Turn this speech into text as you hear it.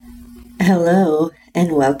Hello,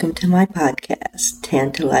 and welcome to my podcast,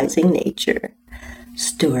 Tantalizing Nature,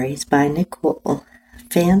 Stories by Nicole.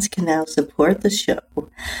 Fans can now support the show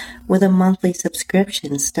with a monthly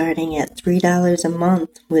subscription starting at $3 a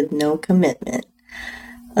month with no commitment.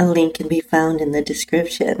 A link can be found in the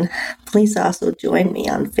description. Please also join me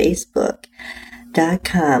on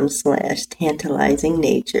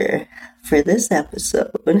Facebook.com/tantalizingnature. For this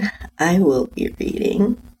episode, I will be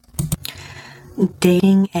reading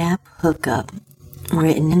Dating App Hookup,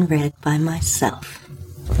 written and read by myself.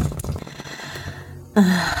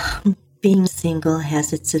 Being single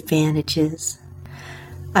has its advantages.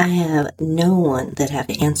 I have no one that I have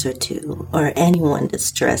to answer to or anyone to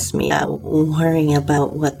stress me out worrying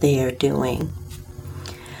about what they are doing.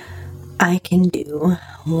 I can do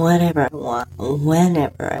whatever I want,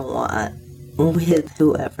 whenever I want, with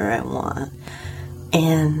whoever I want,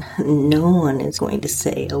 and no one is going to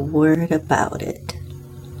say a word about it.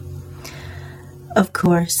 Of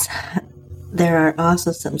course, there are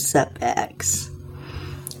also some setbacks,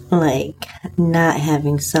 like not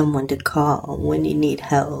having someone to call when you need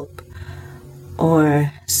help,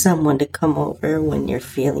 or someone to come over when you're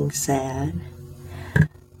feeling sad.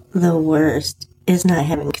 The worst is not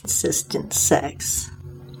having consistent sex.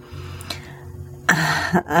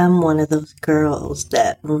 I'm one of those girls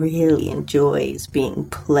that really enjoys being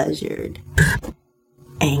pleasured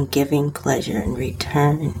and giving pleasure in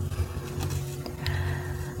return.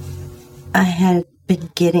 I had been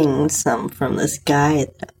getting some from this guy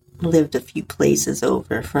that lived a few places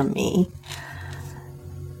over from me.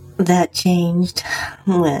 That changed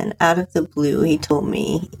when, out of the blue, he told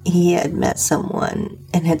me he had met someone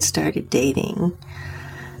and had started dating.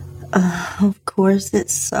 Of course it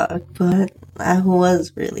sucked, but I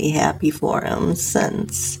was really happy for him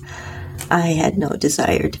since I had no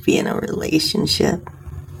desire to be in a relationship.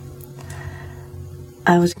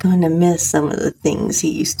 I was going to miss some of the things he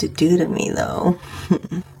used to do to me, though.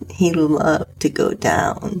 He loved to go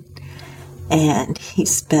down, and he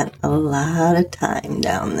spent a lot of time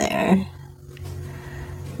down there.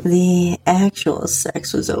 The actual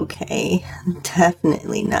sex was okay,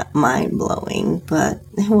 definitely not mind-blowing, but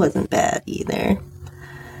it wasn't bad either.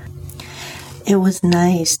 It was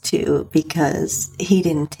nice, too, because he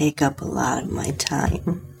didn't take up a lot of my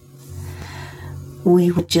time. We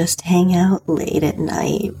would just hang out late at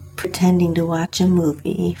night, pretending to watch a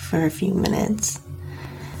movie for a few minutes.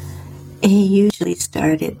 He usually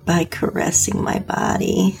started by caressing my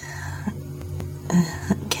body.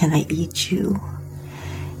 "Can I eat you?"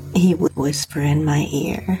 he would whisper in my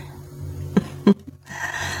ear.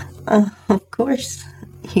 Of course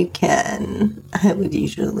you can, I would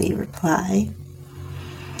usually reply.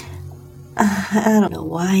 I don't know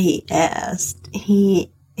why he asked.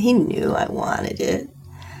 He knew I wanted it.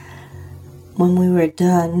 When we were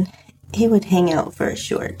done, he would hang out for a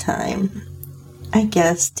short time. I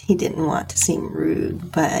guessed he didn't want to seem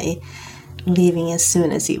rude by leaving as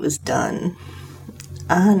soon as he was done.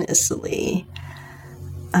 Honestly,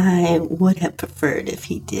 I would have preferred if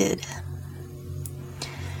he did.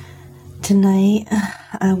 Tonight,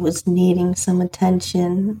 I was needing some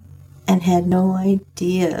attention and had no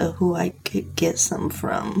idea who I could get some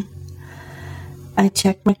from. I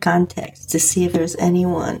checked my contacts to see if there was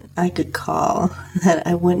anyone I could call that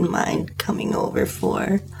I wouldn't mind coming over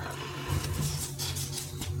for.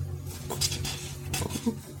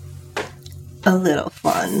 A little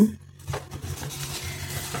fun.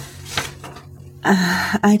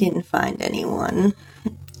 I didn't find anyone.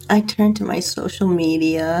 I turned to my social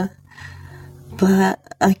media,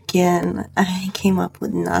 but again, I came up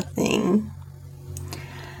with nothing.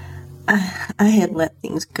 I had let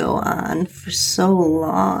things go on for so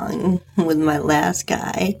long with my last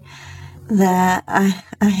guy that I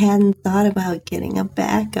hadn't thought about getting a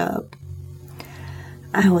backup.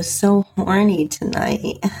 I was so horny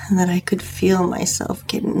tonight that I could feel myself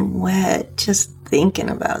getting wet just thinking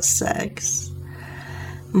about sex.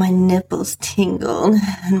 My nipples tingled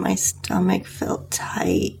and my stomach felt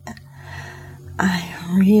tight. I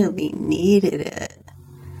really needed it.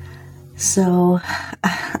 So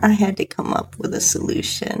I had to come up with a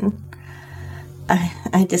solution.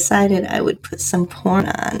 I decided I would put some porn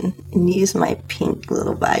on and use my pink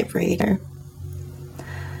little vibrator.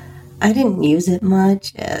 I didn't use it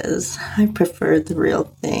much as I preferred the real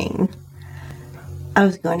thing. I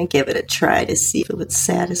was going to give it a try to see if it would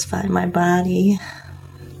satisfy my body.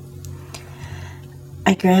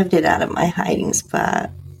 I grabbed it out of my hiding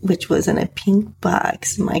spot, which was in a pink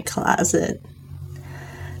box in my closet.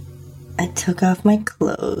 I took off my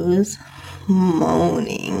clothes,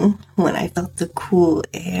 moaning when I felt the cool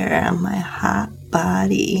air on my hot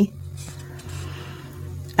body.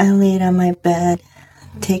 I laid on my bed,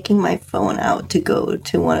 taking my phone out to go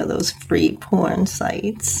to one of those free porn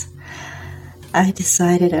sites. I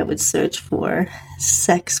decided I would search for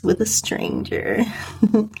sex with a stranger.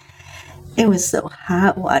 It was so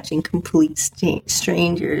hot watching complete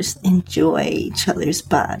strangers enjoy each other's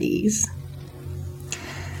bodies.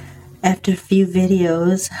 After a few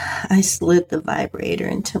videos, I slid the vibrator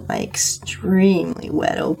into my extremely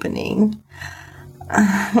wet opening.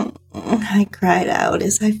 I cried out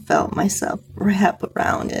as I felt myself wrap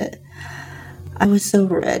around it. I was so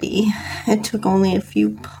ready. It took only a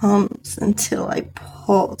few pumps until I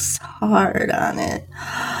pulsed hard on it.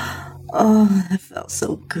 Oh, that felt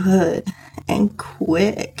so good and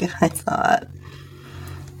quick, I thought.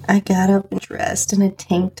 I got up and dressed in a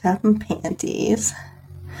tank top and panties.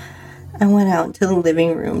 I went out into the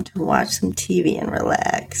living room to watch some TV and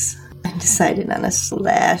relax. I decided on a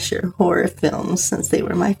slasher horror film since they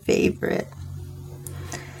were my favorite.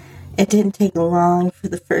 It didn't take long for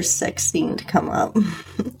the first sex scene to come up.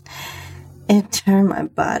 It turned my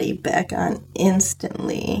body back on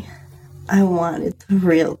instantly. I wanted the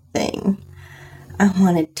real thing. I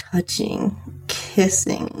wanted touching,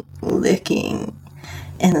 kissing, licking,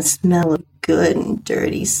 and the smell of good and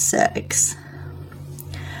dirty sex.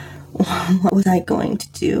 What was I going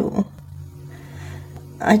to do?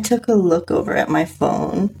 I took a look over at my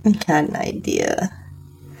phone and got an idea.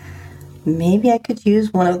 Maybe I could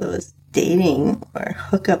use one of those dating or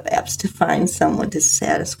hookup apps to find someone to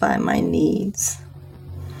satisfy my needs.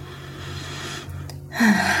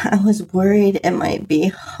 I was worried it might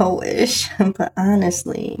be hoish, but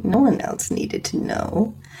honestly, no one else needed to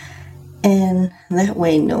know. And that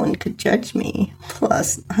way no one could judge me.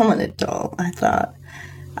 Plus, I'm an adult, I thought.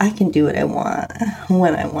 I can do what I want,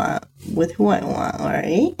 when I want, with who I want,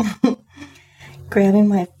 alright? Grabbing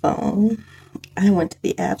my phone, I went to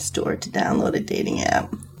the app store to download a dating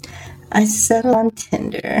app. I settled on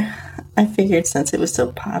Tinder. I figured since it was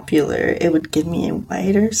so popular, it would give me a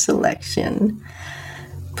wider selection.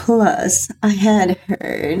 Plus, I had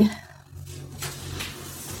heard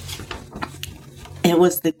it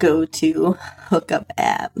was the go-to hookup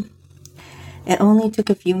app. It only took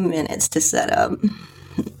a few minutes to set up.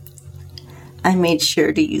 I made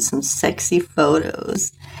sure to use some sexy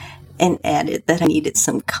photos and added that I needed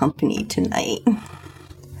some company tonight.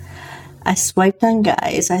 I swiped on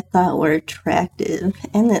guys I thought were attractive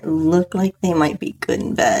and that looked like they might be good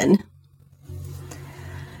in bed.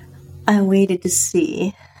 I waited to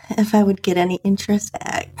see if I would get any interest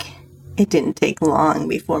back. It didn't take long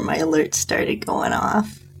before my alerts started going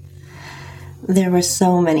off. There were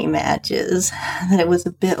so many matches that it was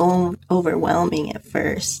a bit overwhelming at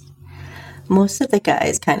first. Most of the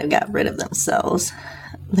guys kind of got rid of themselves.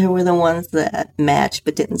 There were the ones that matched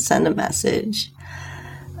but didn't send a message.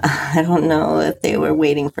 I don't know if they were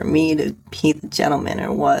waiting for me to be the gentleman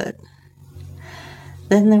or what.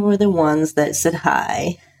 Then there were the ones that said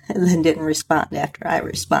hi and then didn't respond after I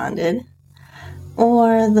responded.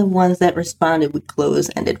 Or the ones that responded with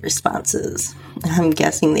close-ended responses. I'm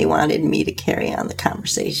guessing they wanted me to carry on the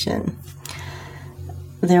conversation.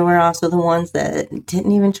 There were also the ones that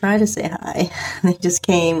didn't even try to say hi. They just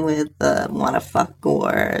came with wanna fuck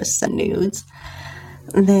or send nudes.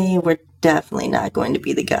 They were definitely not going to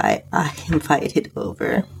be the guy I invited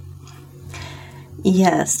over.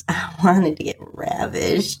 Yes, I wanted to get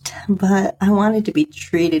ravished, but I wanted to be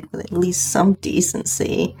treated with at least some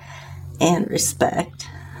decency and respect.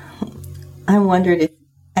 I wondered if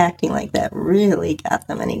acting like that really got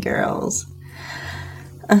them any girls.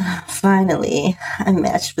 Finally, I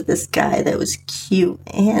matched with this guy that was cute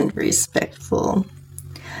and respectful.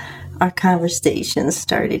 Our conversation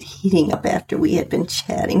started heating up after we had been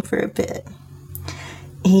chatting for a bit.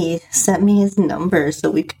 He sent me his number so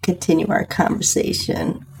we could continue our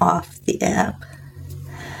conversation off the app.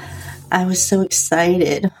 I was so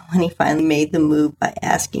excited when he finally made the move by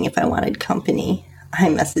asking if I wanted company. I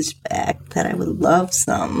messaged back that I would love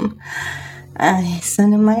some. I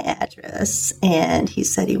sent him my address, and he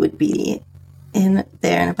said he would be in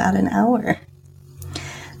there in about an hour.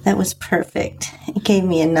 That was perfect. It gave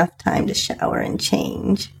me enough time to shower and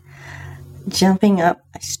change. Jumping up,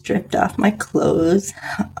 I stripped off my clothes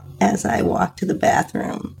as I walked to the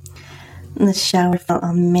bathroom. The shower felt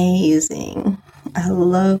amazing. I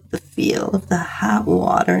loved the feel of the hot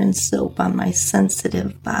water and soap on my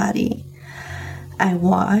sensitive body. I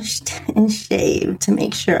washed and shaved to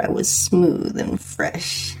make sure I was smooth and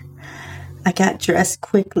fresh. I got dressed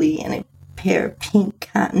quickly in a pair of pink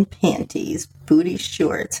cotton panties, booty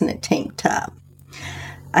shorts, and a tank top.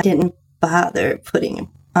 I didn't bother putting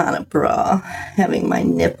on a bra. Having my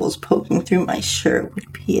nipples poking through my shirt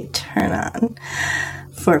would be a turn on.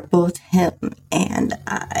 for both him and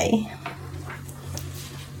I.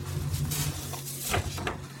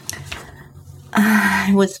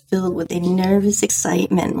 I was filled with a nervous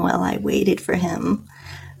excitement while I waited for him.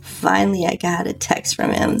 Finally, I got a text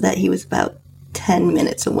from him that he was about 10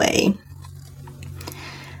 minutes away.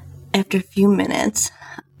 After a few minutes,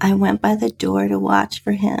 I went by the door to watch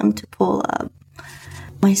for him to pull up.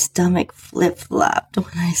 My stomach flip-flopped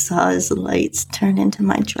when I saw his lights turn into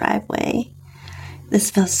my driveway. This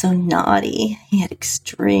felt so naughty, yet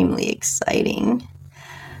extremely exciting.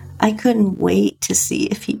 I couldn't wait to see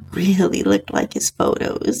if he really looked like his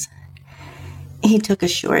photos. He took a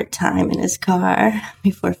short time in his car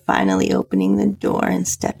before finally opening the door and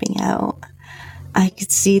stepping out. I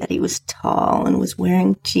could see that he was tall and was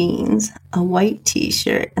wearing jeans, a white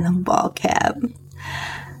t-shirt, and a ball cap.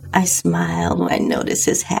 I smiled when I noticed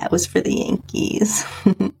his hat was for the Yankees,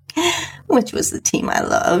 which was the team I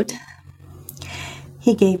loved.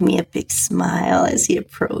 He gave me a big smile as he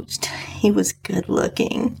approached. He was good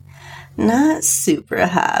looking. Not super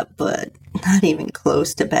hot, but not even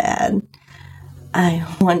close to bad. I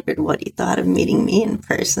wondered what he thought of meeting me in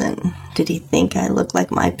person. Did he think I looked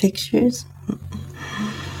like my pictures?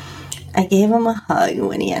 I gave him a hug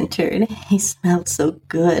when he entered. He smelled so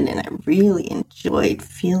good, and I really enjoyed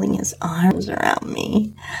feeling his arms around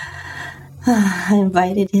me. I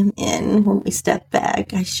invited him in. When we stepped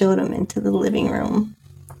back, I showed him into the living room.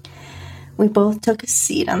 We both took a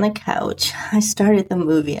seat on the couch. I started the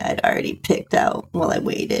movie I'd already picked out while I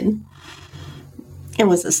waited. It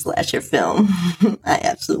was a slasher film. I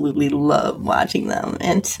absolutely love watching them,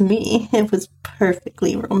 and to me, it was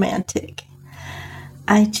perfectly romantic.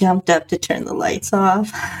 I jumped up to turn the lights off.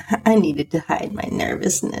 I needed to hide my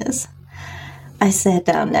nervousness. I sat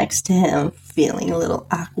down next to him, feeling a little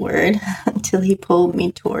awkward, until he pulled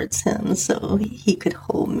me towards him so he could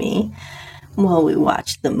hold me while we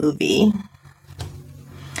watched the movie.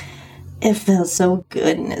 It felt so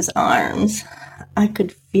good in his arms. I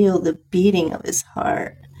could feel the beating of his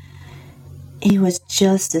heart. He was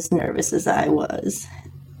just as nervous as I was.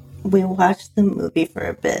 We watched the movie for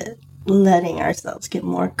a bit, letting ourselves get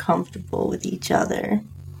more comfortable with each other.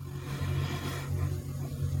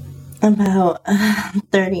 About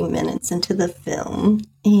 30 minutes into the film,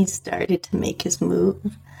 he started to make his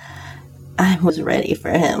move. I was ready for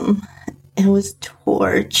him. It was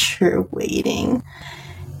torture waiting.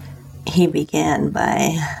 He began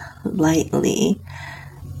by lightly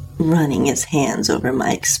running his hands over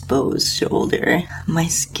my exposed shoulder. My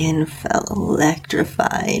skin felt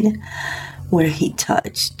electrified where he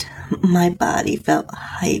touched. My body felt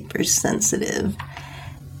hypersensitive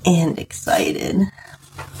and excited.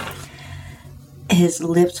 His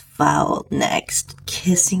lips followed next,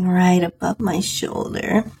 kissing right above my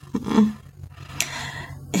shoulder.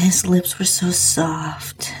 His lips were so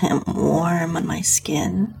soft and warm on my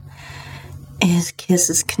skin. His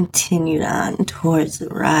kisses continued on towards the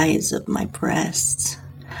rise of my breasts.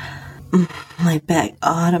 My back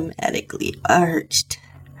automatically arched.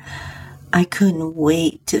 I couldn't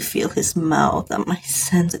wait to feel his mouth on my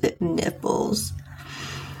sensitive nipples.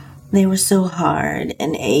 They were so hard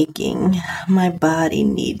and aching. My body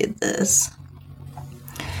needed this.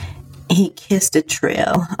 He kissed a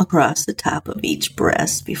trail across the top of each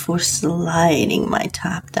breast before sliding my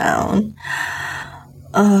top down.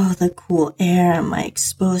 Oh, the cool air on my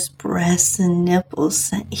exposed breasts and nipples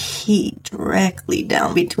sent heat directly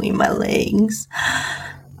down between my legs.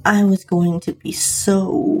 I was going to be so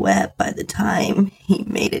wet by the time he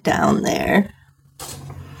made it down there.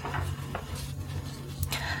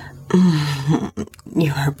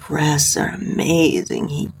 Your breasts are amazing,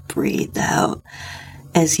 he breathed out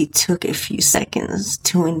as he took a few seconds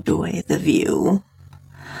to enjoy the view.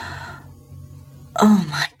 Oh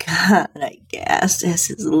my God, I gasped as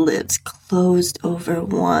his lips closed over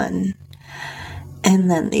one and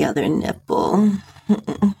then the other nipple.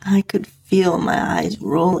 I could feel my eyes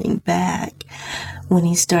rolling back when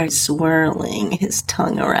he started swirling his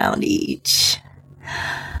tongue around each.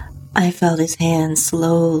 I felt his hand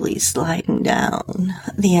slowly sliding down.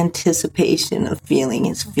 The anticipation of feeling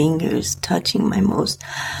his fingers touching my most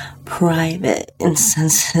private and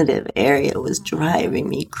sensitive area was driving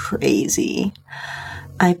me crazy.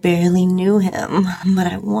 I barely knew him, but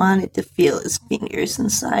I wanted to feel his fingers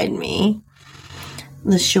inside me.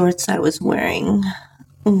 The shorts I was wearing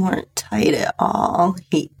weren't tight at all.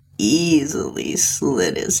 He easily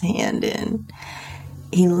slid his hand in.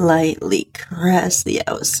 He lightly caressed the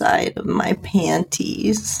outside of my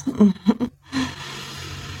panties.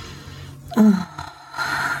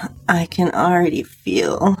 I can already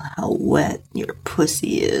feel how wet your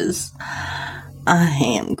pussy is. I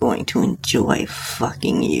am going to enjoy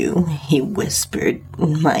fucking you, he whispered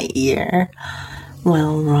in my ear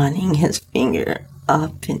while running his finger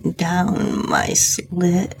up and down my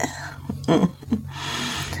slit.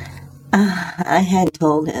 I had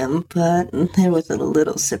told him, but there was a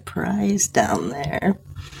little surprise down there.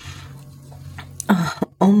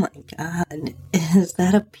 Oh my God, is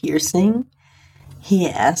that a piercing? He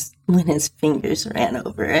asked when his fingers ran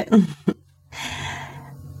over it.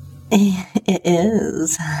 It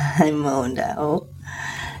is, I moaned out.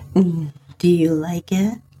 Do you like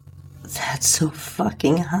it? That's so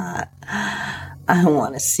fucking hot. I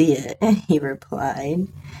want to see it, he replied.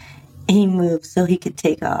 He moved so he could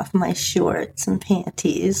take off my shorts and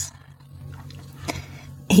panties.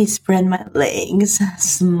 He spread my legs,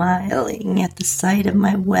 smiling at the sight of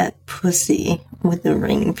my wet pussy with the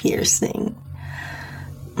ring piercing.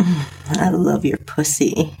 I love your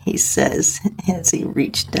pussy, he says as he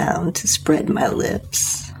reached down to spread my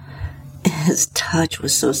lips. His touch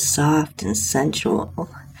was so soft and sensual.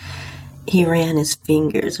 He ran his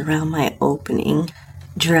fingers around my opening,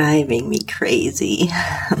 driving me crazy.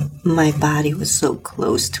 My body was so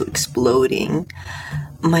close to exploding.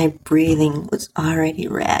 My breathing was already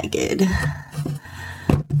ragged.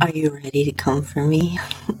 Are you ready to come for me?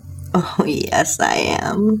 Oh, yes, I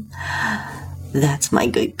am. That's my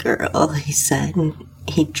good girl, he said.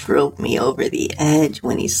 He drove me over the edge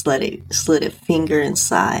when he slid a finger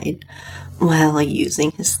inside while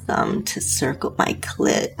using his thumb to circle my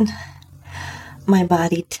clit. My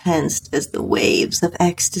body tensed as the waves of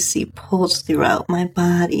ecstasy pulsed throughout my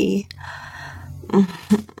body.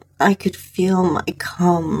 I could feel my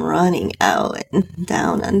cum running out and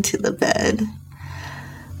down onto the bed.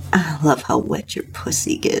 I love how wet your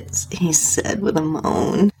pussy gets, he said with a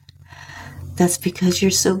moan. That's because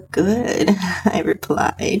you're so good, I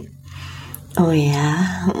replied. Oh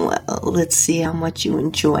yeah? Well, let's see how much you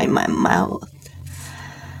enjoy my mouth.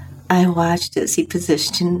 I watched as he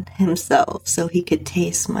positioned himself so he could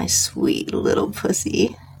taste my sweet little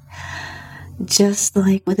pussy. Just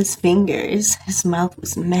like with his fingers, his mouth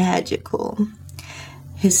was magical.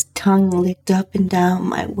 His tongue licked up and down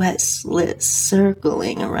my wet slit,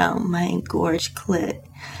 circling around my engorged clit.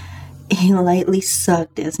 He lightly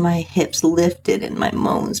sucked as my hips lifted and my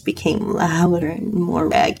moans became louder and more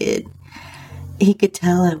ragged. He could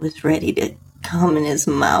tell I was ready to come in his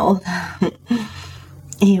mouth.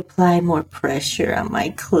 He applied more pressure on my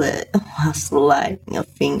clit while sliding a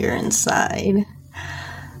finger inside.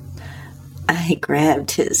 I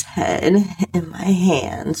grabbed his head in my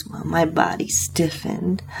hands while my body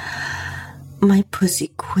stiffened. My pussy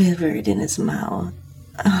quivered in his mouth.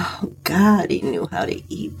 Oh, God, he knew how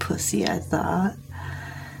to eat pussy, I thought.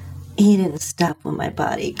 He didn't stop when my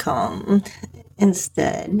body calmed.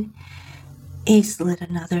 Instead, he slid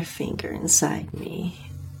another finger inside me.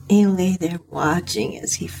 He lay there watching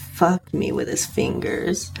as he fucked me with his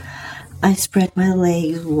fingers. I spread my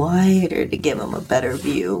legs wider to give him a better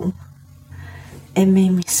view. It made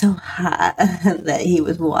me so hot that he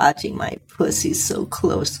was watching my pussy so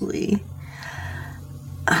closely.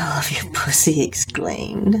 I love your pussy, he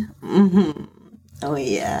exclaimed. Oh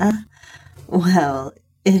yeah? Well,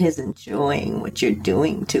 it is enjoying what you're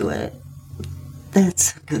doing to it.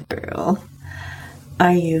 That's a good girl.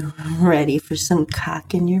 Are you ready for some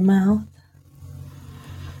cock in your mouth?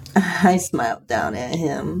 I smiled down at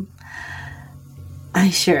him. I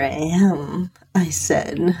sure am, I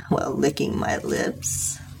said while licking my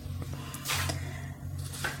lips.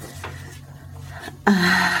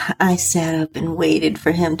 I sat up and waited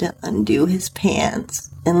for him to undo his pants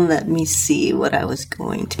and let me see what I was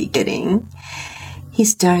going to be getting. He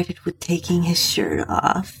started with taking his shirt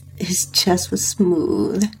off. His chest was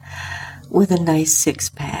smooth, with a nice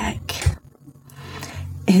six-pack.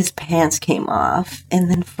 His pants came off, and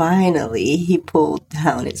then finally he pulled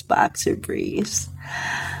down his boxer briefs.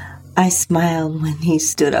 I smiled when he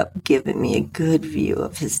stood up, giving me a good view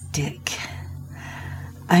of his dick.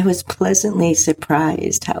 I was pleasantly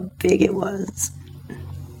surprised how big it was.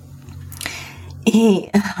 He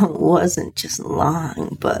wasn't just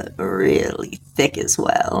long, but really thick as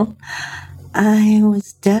well. I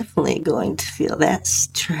was definitely going to feel that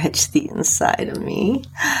stretch the inside of me.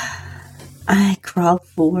 I crawled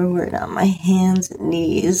forward on my hands and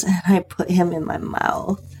knees, and I put him in my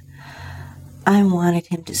mouth. I wanted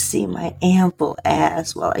him to see my ample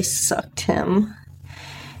ass while I sucked him.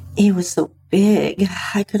 He was so big,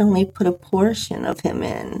 I could only put a portion of him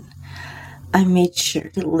in. I made sure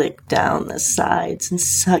to lick down the sides and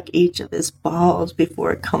suck each of his balls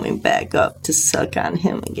before coming back up to suck on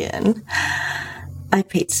him again. I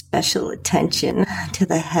paid special attention to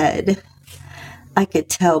the head. I could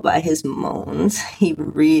tell by his moans he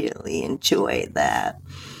really enjoyed that.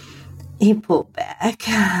 He pulled back.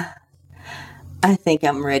 I think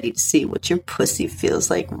I'm ready to see what your pussy feels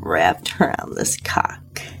like wrapped around this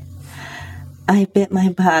cock. I bit my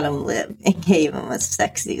bottom lip and gave him a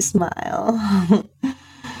sexy smile.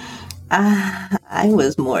 I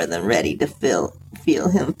was more than ready to feel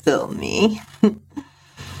him fill me.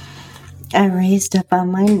 I raised up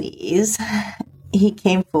on my knees. He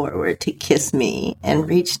came forward to kiss me and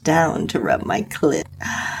reached down to rub my clit.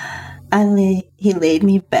 He laid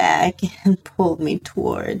me back and pulled me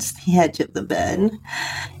towards the edge of the bed.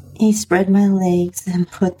 He spread my legs and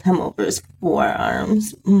put them over his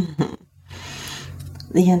forearms.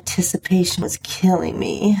 The anticipation was killing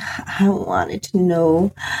me. I wanted to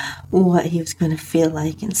know what he was going to feel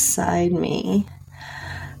like inside me.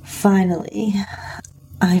 Finally,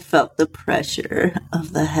 I felt the pressure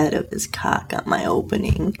of the head of his cock on my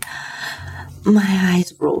opening. My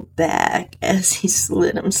eyes rolled back as he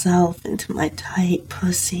slid himself into my tight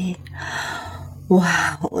pussy.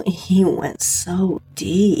 Wow, he went so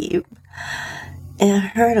deep. It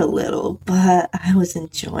hurt a little, but I was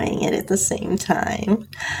enjoying it at the same time.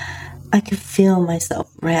 I could feel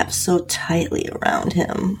myself wrapped so tightly around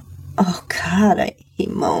him. Oh God, he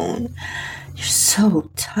moaned. You're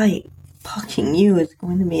so tight. Fucking you is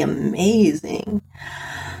going to be amazing.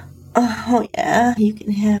 Oh yeah, you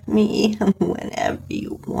can have me whenever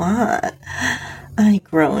you want. I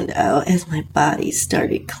groaned out as my body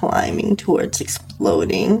started climbing towards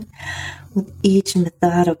exploding. With each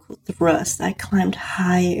methodical thrust, I climbed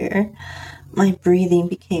higher. My breathing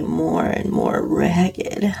became more and more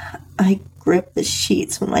ragged. I gripped the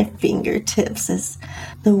sheets with my fingertips as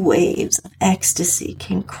the waves of ecstasy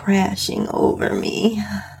came crashing over me.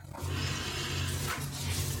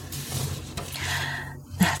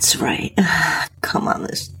 That's right. Come on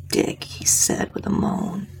this dick, he said with a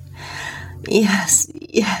moan. Yes,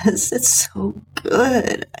 it's so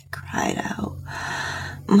good, I cried out.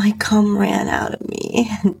 My cum ran out of me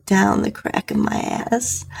and down the crack of my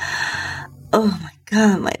ass. Oh my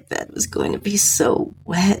God, my bed was going to be so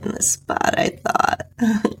wet in the spot, I thought.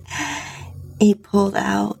 He pulled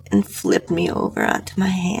out and flipped me over onto my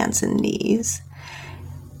hands and knees.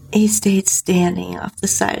 He stayed standing off the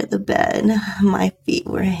side of the bed. My feet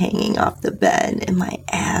were hanging off the bed and my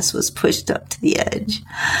ass was pushed up to the edge.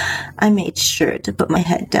 I made sure to put my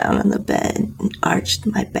head down on the bed and arched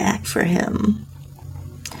my back for him.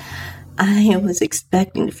 I was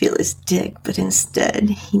expecting to feel his dick, but instead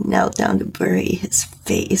he knelt down to bury his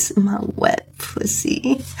face in my wet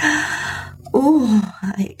pussy. "Ooh,"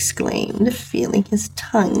 I exclaimed, feeling his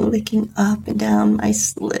tongue licking up and down my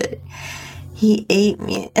slit. He ate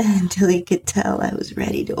me until he could tell I was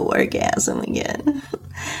ready to orgasm again.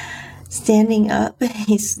 Standing up,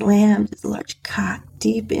 he slammed his large cock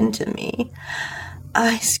deep into me.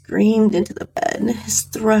 I screamed into the bed. His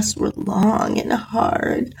thrusts were long and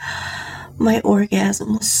hard. My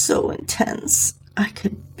orgasm was so intense, I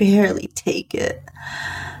could barely take it.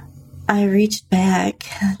 I reached back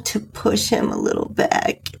to push him a little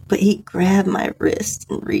back, but he grabbed my wrist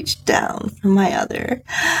and reached down for my other.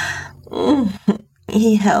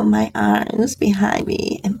 He held my arms behind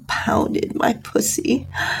me and pounded my pussy.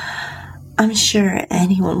 I'm sure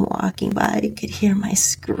anyone walking by could hear my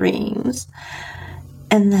screams.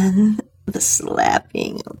 And then the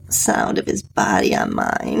slapping sound of his body on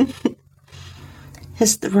mine.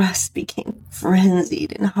 His thrust became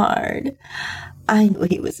frenzied and hard. I knew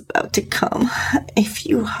he was about to come. A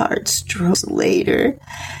few hard strokes later,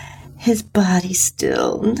 his body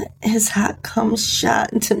stilled. His hot cum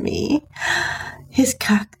shot into me. His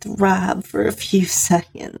cock throbbed for a few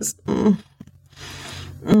seconds.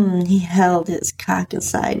 He held his cock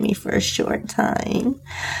inside me for a short time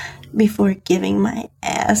before giving my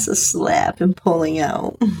ass a slap and pulling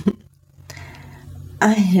out.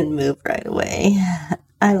 I didn't move right away.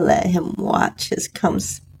 I let him watch his cum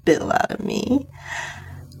spill out of me.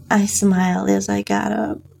 I smiled as I got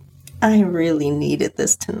up. I really needed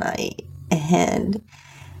this tonight, and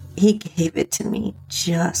he gave it to me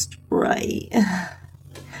just right.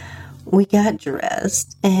 We got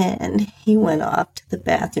dressed, and he went off to the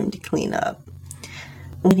bathroom to clean up.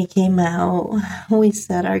 When he came out, we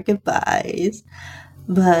said our goodbyes,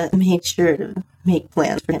 but made sure to make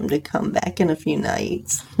plans for him to come back in a few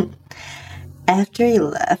nights. After he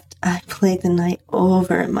left, I played the night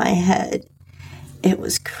over in my head. It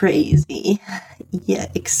was crazy,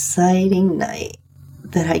 yet exciting night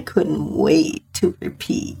that I couldn't wait to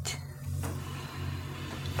repeat.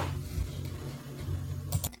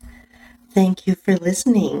 Thank you for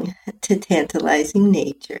listening to Tantalizing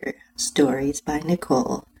Nature, Stories by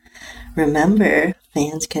Nicole. Remember,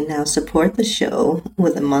 fans can now support the show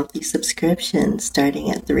with a monthly subscription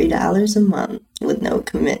starting at $3 a month with no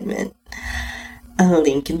commitment. A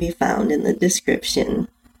link can be found in the description.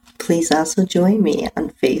 Please also join me on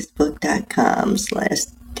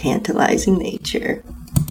facebook.com/tantalizingnature.